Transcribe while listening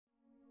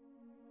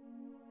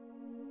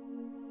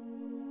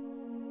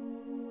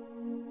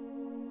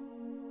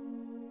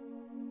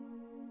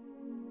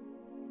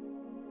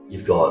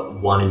You've got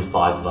 1 in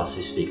 5 of us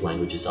who speak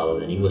languages other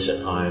than English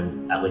at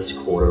home. At least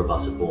a quarter of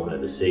us are born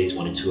overseas.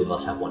 1 in 2 of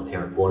us have one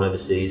parent born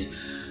overseas.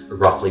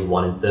 Roughly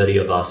 1 in 30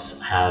 of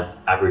us have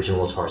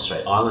Aboriginal or Torres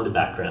Strait Islander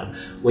background.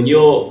 When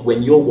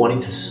you're wanting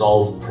to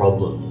solve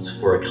problems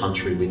for a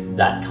country with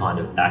that kind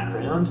of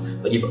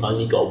background, but you've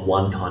only got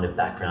one kind of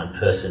background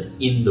person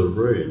in the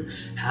room,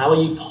 how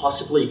are you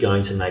possibly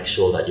going to make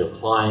sure that your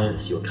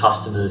clients, your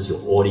customers,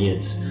 your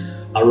audience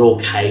are all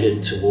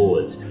catered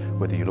towards?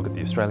 Whether you look at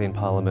the Australian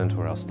Parliament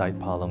or our state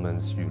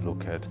parliaments, you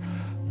look at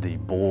the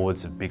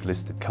boards of big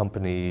listed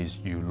companies,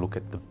 you look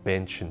at the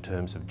bench in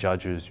terms of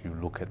judges, you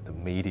look at the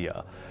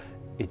media,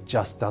 it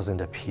just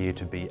doesn't appear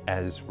to be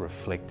as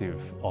reflective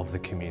of the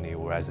community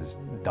or as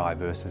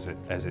diverse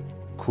as it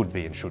could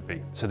be and should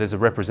be. So there's a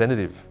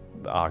representative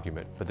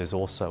argument, but there's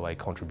also a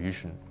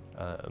contribution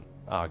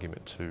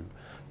argument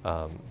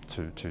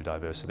to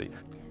diversity.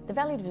 The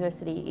value of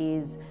diversity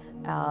is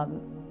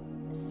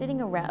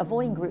sitting around,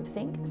 avoiding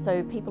groupthink,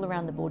 so people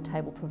around the board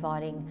table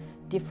providing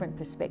different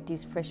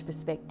perspectives, fresh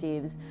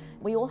perspectives.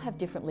 We all have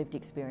different lived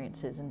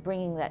experiences, and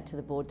bringing that to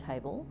the board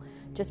table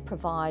just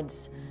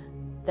provides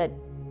that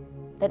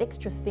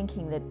extra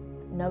thinking that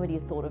nobody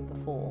had thought of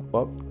before.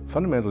 Well,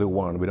 fundamentally,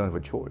 one, we don't have a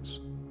choice.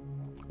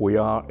 We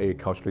are a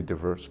culturally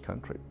diverse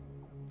country.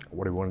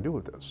 What do we want to do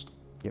with this?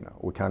 You know,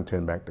 we can't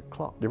turn back the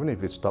clock. Even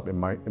if we stop the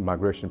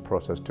migration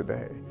process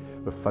today,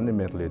 we're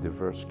fundamentally a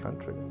diverse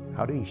country.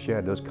 How do you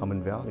share those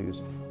common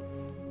values?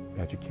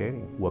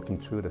 Educating, working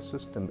through the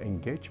system,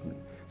 engagement.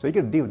 So you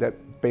got to deal with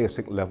that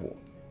basic level.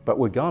 But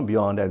we've gone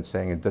beyond that and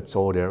saying that's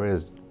all there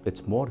is.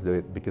 It's more to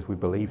it because we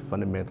believe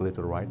fundamentally it's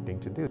the right thing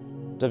to do.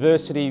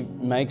 Diversity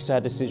makes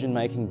our decision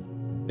making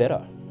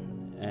better.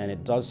 And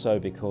it does so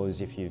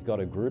because if you've got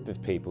a group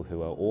of people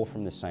who are all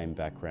from the same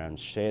background,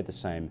 share the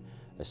same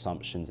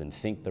assumptions and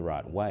think the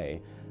right way,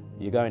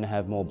 you're going to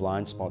have more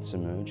blind spots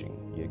emerging.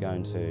 You're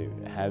going to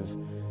have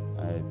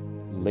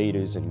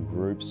leaders and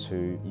groups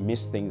who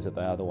miss things that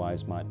they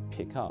otherwise might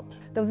pick up.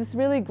 There was this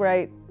really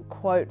great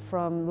quote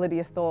from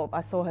Lydia Thorpe.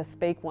 I saw her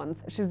speak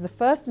once. She was the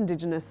first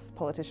Indigenous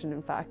politician,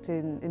 in fact,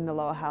 in the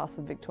lower house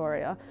of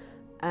Victoria.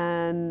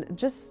 And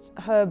just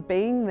her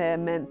being there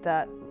meant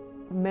that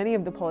many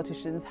of the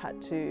politicians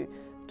had to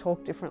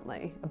talk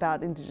differently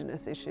about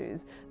Indigenous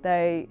issues.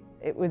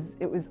 It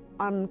was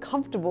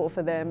uncomfortable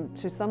for them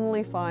to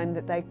suddenly find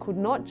that they could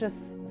not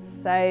just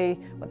say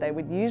what they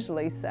would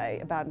usually say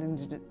about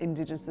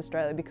Indigenous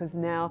Australia, because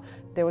now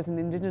there was an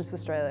Indigenous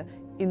Australia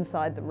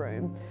inside the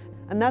room.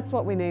 And that's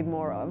what we need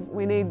more of.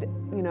 We need,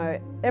 you know,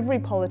 every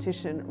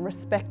politician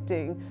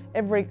respecting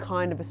every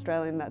kind of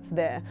Australian that's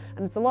there.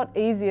 And it's a lot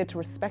easier to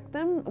respect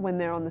them when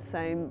they're on the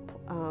same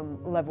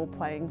level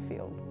playing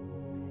field.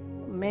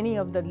 Many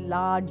of the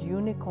large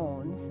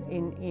unicorns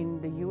in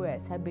the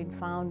US have been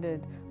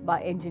founded by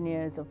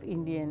engineers of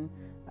Indian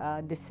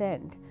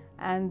descent.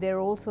 And they're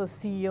also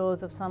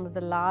CEOs of some of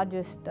the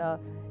largest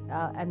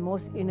and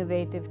most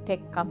innovative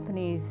tech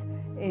companies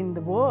in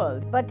the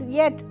world. But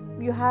yet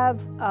you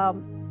have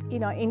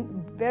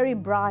very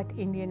bright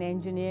Indian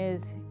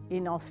engineers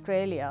in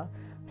Australia,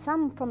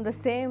 some from the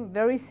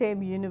very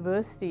same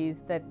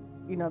universities that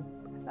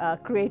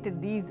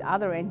created these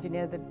other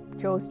engineers that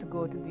chose to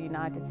go to the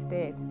United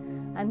States.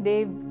 And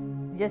they've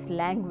just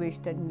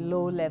languished in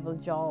low-level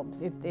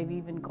jobs, if they've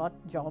even got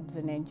jobs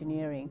in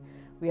engineering.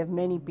 We have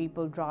many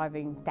people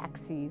driving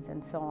taxis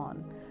and so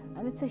on.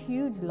 And it's a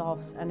huge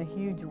loss and a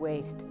huge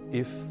waste.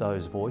 If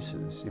those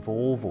voices, if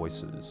all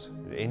voices,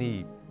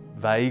 any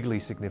vaguely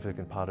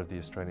significant part of the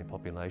Australian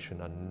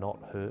population are not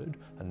heard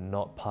and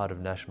not part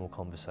of national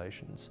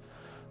conversations,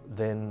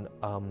 then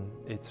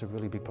it's a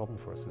really big problem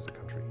for us as a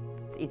country.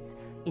 It's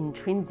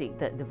intrinsic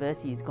that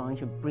diversity is going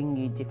to bring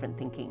you different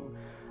thinking.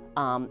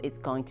 It's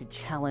going to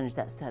challenge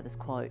that status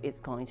quo. It's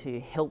going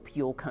to help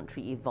your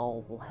country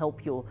evolve, or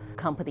help your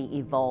company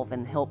evolve,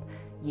 and help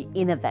you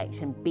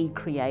innovate and be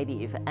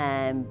creative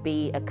and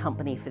be a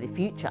company for the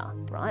future,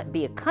 right?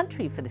 Be a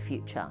country for the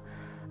future.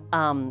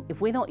 If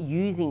we're not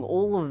using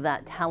all of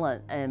that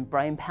talent and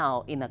brain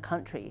power in a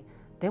country,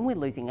 then we're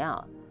losing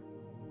out.